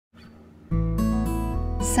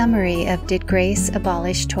summary of Did Grace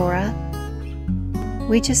Abolish Torah?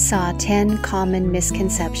 We just saw 10 common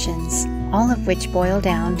misconceptions, all of which boil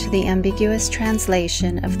down to the ambiguous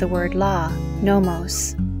translation of the word law,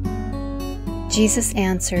 nomos. Jesus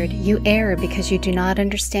answered, "You err because you do not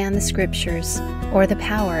understand the Scriptures or the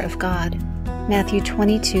power of God." Matthew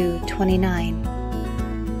 22:29.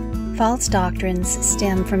 False doctrines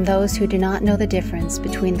stem from those who do not know the difference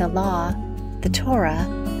between the law, the Torah,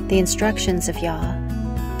 the instructions of Yah,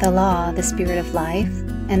 the law, the spirit of life,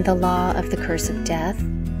 and the law of the curse of death,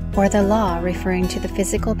 or the law referring to the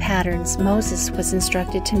physical patterns Moses was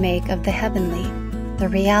instructed to make of the heavenly, the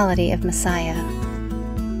reality of Messiah.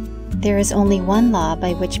 There is only one law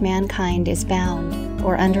by which mankind is bound,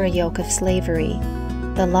 or under a yoke of slavery.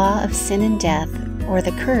 The law of sin and death, or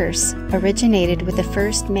the curse, originated with the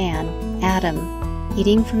first man, Adam,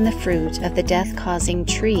 eating from the fruit of the death-causing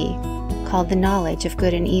tree called the knowledge of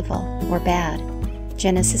good and evil, or bad.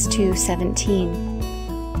 Genesis 2:17.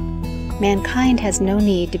 Mankind has no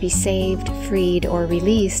need to be saved, freed, or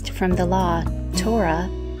released from the law, Torah,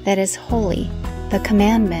 that is holy, the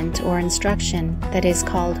commandment or instruction that is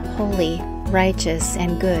called holy, righteous,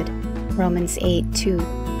 and good. Romans 8:2.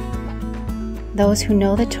 Those who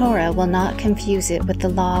know the Torah will not confuse it with the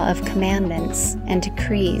law of commandments and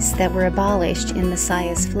decrees that were abolished in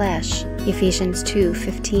Messiah's flesh. Ephesians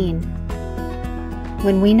 2:15.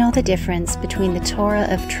 When we know the difference between the Torah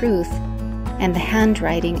of truth and the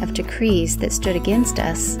handwriting of decrees that stood against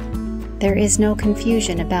us, there is no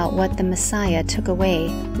confusion about what the Messiah took away,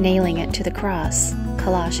 nailing it to the cross.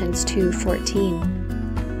 Colossians 2:14.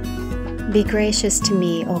 Be gracious to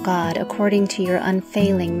me, O God, according to your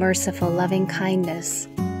unfailing, merciful, loving kindness.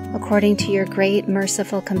 According to your great,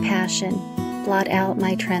 merciful compassion, blot out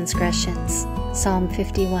my transgressions. Psalm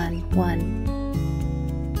 51:1.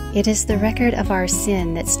 It is the record of our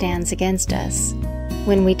sin that stands against us.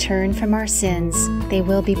 When we turn from our sins, they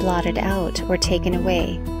will be blotted out or taken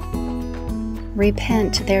away.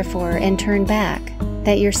 Repent, therefore, and turn back,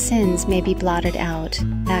 that your sins may be blotted out.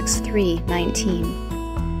 Acts 3:19.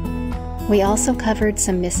 We also covered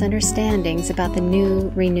some misunderstandings about the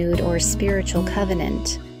new, renewed, or spiritual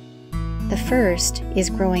covenant. The first is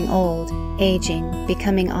growing old, aging,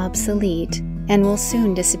 becoming obsolete, and will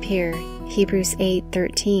soon disappear. Hebrews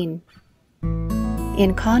 8:13.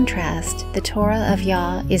 In contrast, the Torah of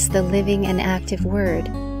Yah is the living and active Word.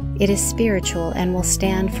 It is spiritual and will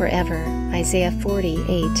stand forever. Isaiah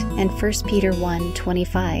 40:8 and 1 Peter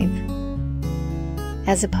 1:25.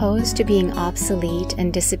 As opposed to being obsolete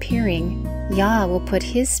and disappearing, Yah will put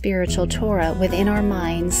His spiritual Torah within our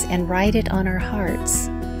minds and write it on our hearts.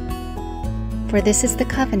 For this is the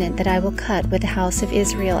covenant that I will cut with the house of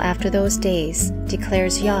Israel after those days,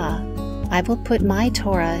 declares Yah. I will put my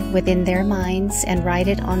Torah within their minds and write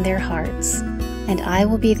it on their hearts, and I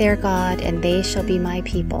will be their God, and they shall be my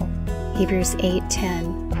people. Hebrews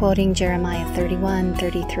 8:10, quoting Jeremiah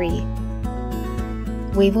 31:33.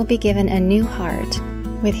 We will be given a new heart,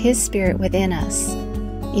 with His Spirit within us.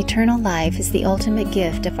 Eternal life is the ultimate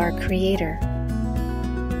gift of our Creator.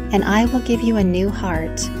 And I will give you a new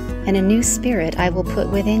heart, and a new spirit I will put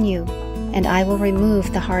within you, and I will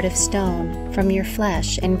remove the heart of stone from your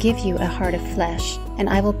flesh and give you a heart of flesh, and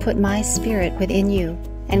I will put my spirit within you,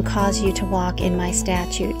 and cause you to walk in my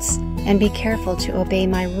statutes, and be careful to obey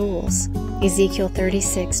my rules. Ezekiel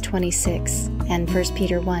 36:26 and 1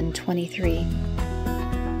 Peter 1:23.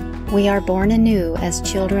 We are born anew as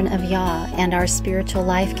children of Yah, and our spiritual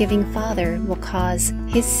life-giving Father will cause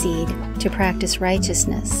His seed to practice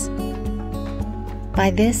righteousness.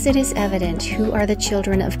 By this it is evident who are the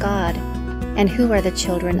children of God, and who are the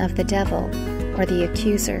children of the devil, or the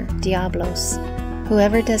accuser, Diablos.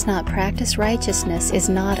 Whoever does not practice righteousness is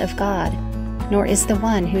not of God, nor is the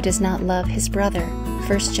one who does not love his brother.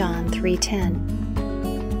 1 John 3:10.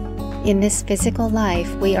 In this physical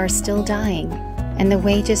life we are still dying, and the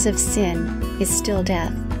wages of sin is still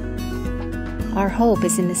death. Our hope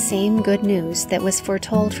is in the same good news that was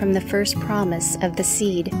foretold from the first promise of the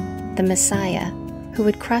seed, the Messiah, who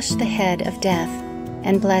would crush the head of death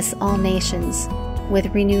and bless all nations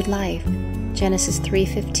with renewed life. Genesis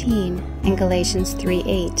 3:15 and Galatians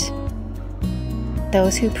 3:8.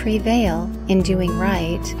 Those who prevail in doing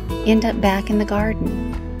right end up back in the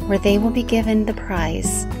garden, where they will be given the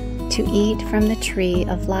prize to eat from the tree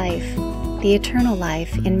of life, the eternal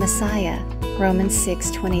life in Messiah. Romans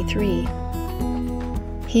 6:23.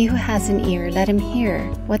 He who has an ear, let him hear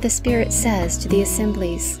what the Spirit says to the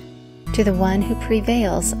assemblies. To the one who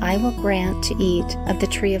prevails I will grant to eat of the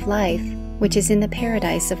tree of life, which is in the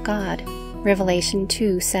paradise of God. Revelation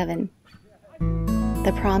 2:7.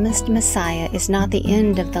 The promised Messiah is not the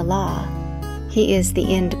end of the law. He is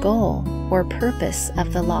the end goal or purpose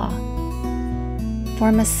of the law.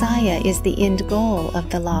 For Messiah is the end goal of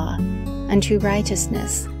the law, unto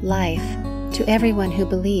righteousness, life, to everyone who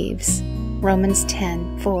believes. Romans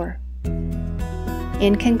 10:4.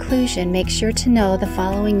 In conclusion, make sure to know the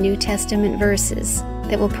following New Testament verses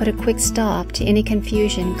that will put a quick stop to any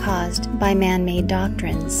confusion caused by man-made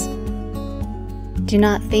doctrines. Do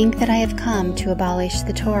not think that I have come to abolish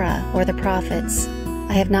the Torah or the prophets.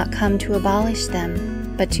 I have not come to abolish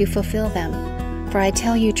them, but to fulfill them. For I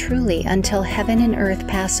tell you truly, until heaven and earth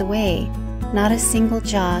pass away, not a single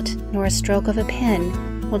jot nor a stroke of a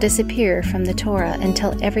pen will disappear from the Torah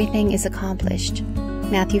until everything is accomplished.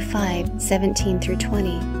 Matthew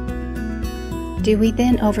 5:17-20. Do we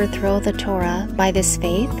then overthrow the Torah by this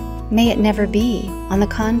faith? May it never be. On the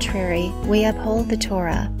contrary, we uphold the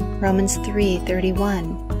Torah. Romans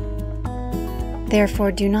 3:31.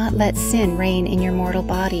 Therefore do not let sin reign in your mortal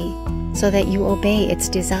body, so that you obey its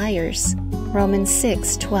desires. Romans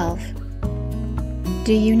 6:12.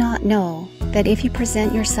 Do you not know that if you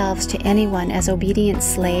present yourselves to anyone as obedient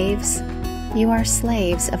slaves, you are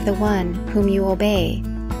slaves of the one whom you obey,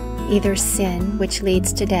 either sin which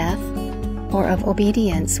leads to death, or of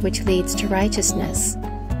obedience which leads to righteousness,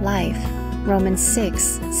 life. Romans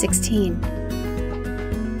 6:16.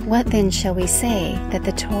 What then shall we say, that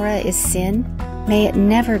the Torah is sin? May it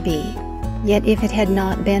never be. Yet if it had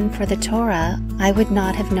not been for the Torah, I would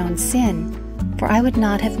not have known sin, for I would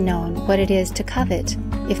not have known what it is to covet,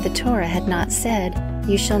 if the Torah had not said,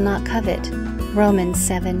 you shall not covet. Romans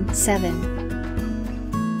 7:7.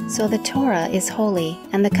 So the Torah is holy,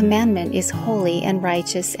 and the commandment is holy and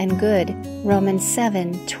righteous and good. Romans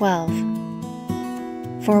 7:12.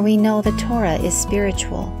 For we know the Torah is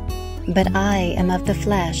spiritual, but I am of the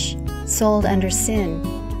flesh, sold under sin.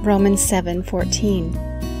 Romans 7:14.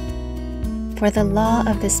 For the law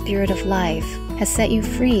of the Spirit of life has set you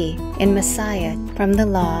free in Messiah from the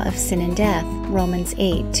law of sin and death. Romans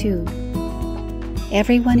 8:2.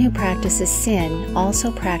 Everyone who practices sin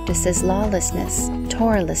also practices lawlessness,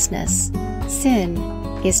 Torahlessness. Sin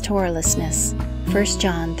is Torahlessness. 1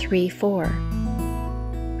 John 3:4.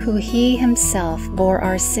 Who he himself bore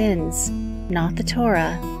our sins, not the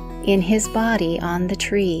Torah, in his body on the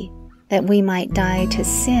tree, that we might die to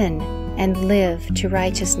sin and live to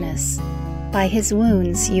righteousness. By his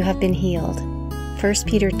wounds you have been healed. 1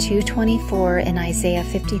 Peter 2:24 and Isaiah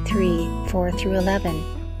 53:4-11.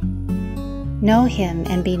 Know him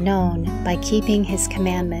and be known by keeping his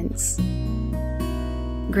commandments.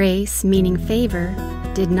 Grace, meaning favor,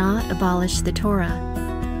 did not abolish the Torah.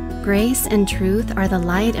 Grace and truth are the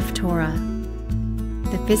light of Torah.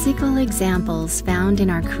 The physical examples found in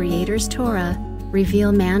our Creator's Torah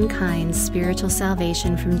reveal mankind's spiritual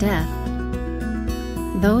salvation from death.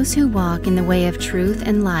 Those who walk in the way of truth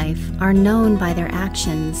and life are known by their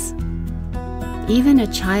actions. Even a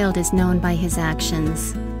child is known by his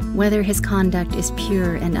actions, whether his conduct is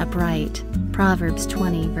pure and upright. Proverbs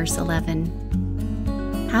 20:11.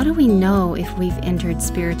 How do we know if we've entered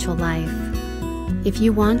spiritual life? If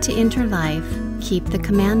you want to enter life, keep the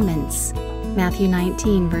commandments. Matthew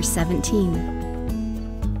 19:17.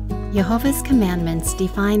 Jehovah's commandments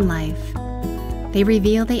define life. They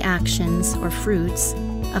reveal the actions or fruits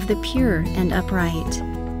of the pure and upright.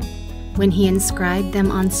 When he inscribed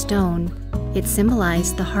them on stone, it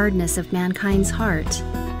symbolized the hardness of mankind's heart.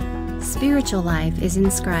 Spiritual life is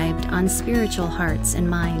inscribed on spiritual hearts and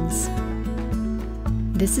minds.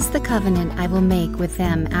 This is the covenant I will make with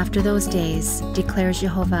them after those days, declares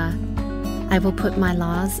Jehovah. I will put my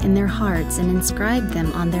laws in their hearts and inscribe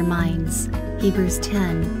them on their minds. Hebrews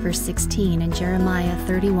 10:16 and Jeremiah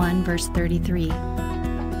 31:33.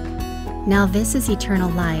 Now this is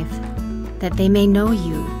eternal life, that they may know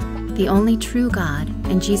you, the only true God,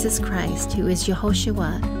 and Jesus Christ, who is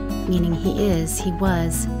Yehoshua, meaning he is, he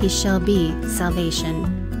was, he shall be, salvation,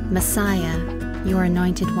 Messiah, your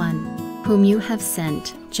anointed one, whom you have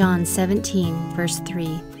sent. John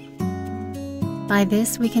 17:3. By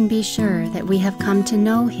this we can be sure that we have come to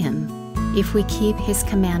know him, if we keep his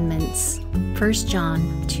commandments. 1 John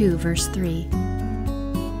 2:3.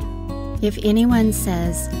 If anyone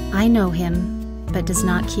says, I know him, but does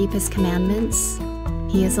not keep his commandments,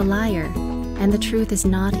 he is a liar, and the truth is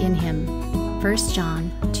not in him. 1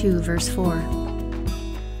 John 2:4.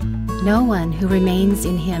 No one who remains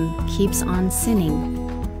in him keeps on sinning.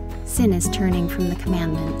 Sin is turning from the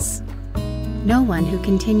commandments. No one who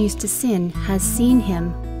continues to sin has seen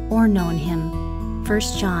him or known him.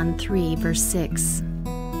 1 John 3:6.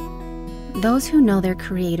 Those who know their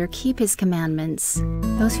Creator keep his commandments.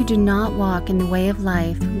 Those who do not walk in the way of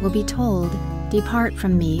life will be told, Depart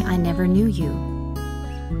from me, I never knew you.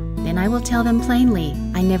 and I will tell them plainly,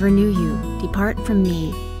 I never knew you. Depart from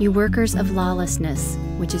me, you workers of lawlessness,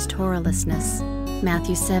 which is Torahlessness.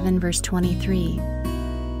 Matthew 7, verse 23.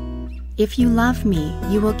 If you love me,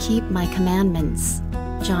 you will keep my commandments.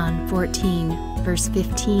 John 14, verse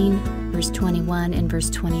 15, verse 21, and verse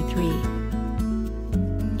 23.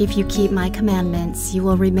 If you keep my commandments, you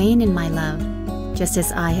will remain in my love, just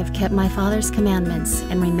as I have kept my Father's commandments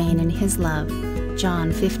and remain in his love.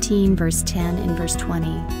 John 15, verse 10 and verse 20.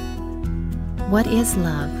 What is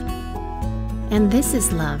love? And this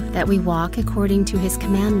is love, that we walk according to his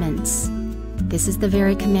commandments. This is the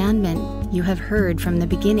very commandment you have heard from the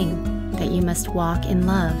beginning, that you must walk in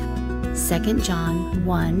love. 2 John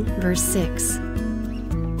 1, verse 6.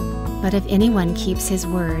 But if anyone keeps his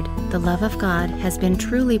word, the love of God has been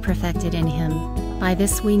truly perfected in him. By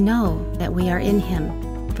this we know that we are in him.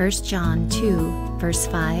 1 John 2, verse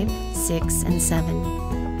 5, 6, and 7.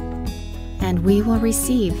 And we will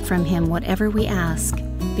receive from him whatever we ask,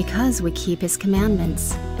 because we keep his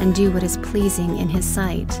commandments and do what is pleasing in his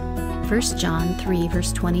sight. 1 John 3,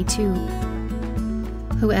 verse 22.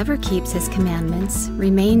 Whoever keeps his commandments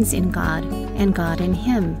remains in God, and God in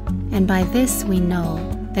him. And by this we know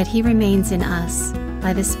that he remains in us,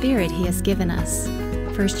 by the Spirit he has given us.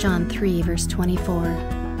 1 John 3, verse 24.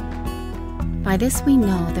 By this we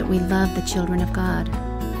know that we love the children of God,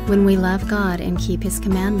 when we love God and keep his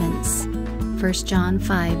commandments. 1 John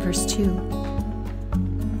 5, verse 2.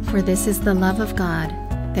 For this is the love of God,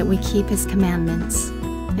 that we keep his commandments,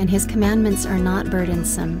 and his commandments are not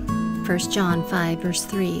burdensome. 1 John 5, verse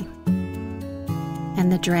 3.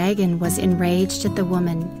 And the dragon was enraged at the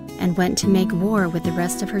woman, and went to make war with the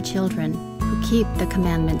rest of her children, who keep the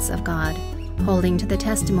commandments of God, holding to the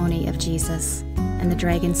testimony of Jesus. And the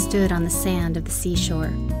dragon stood on the sand of the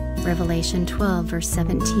seashore. Revelation 12, verse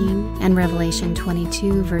 17, and Revelation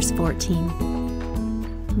 22, verse 14.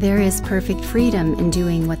 There is perfect freedom in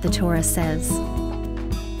doing what the Torah says.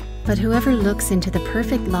 But whoever looks into the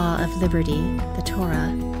perfect law of liberty, the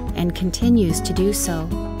Torah, and continues to do so,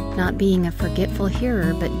 not being a forgetful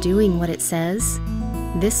hearer but doing what it says,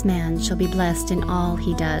 this man shall be blessed in all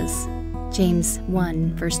he does. James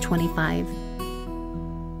 1, verse 25.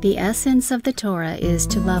 The essence of the Torah is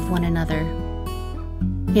to love one another.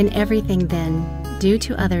 In everything, then, do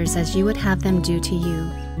to others as you would have them do to you,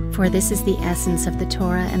 for this is the essence of the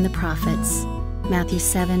Torah and the prophets. Matthew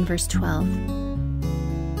 7, verse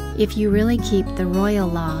 12. If you really keep the royal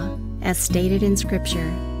law, as stated in Scripture,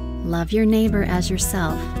 love your neighbor as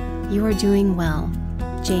yourself, you are doing well.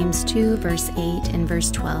 James 2, verse 8 and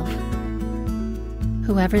verse 12.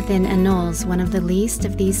 Whoever then annuls one of the least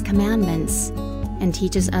of these commandments, and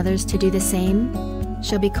teaches others to do the same,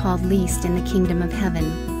 shall be called least in the kingdom of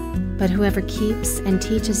heaven. But whoever keeps and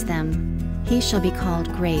teaches them, he shall be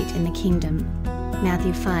called great in the kingdom.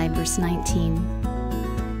 Matthew 5, verse 19.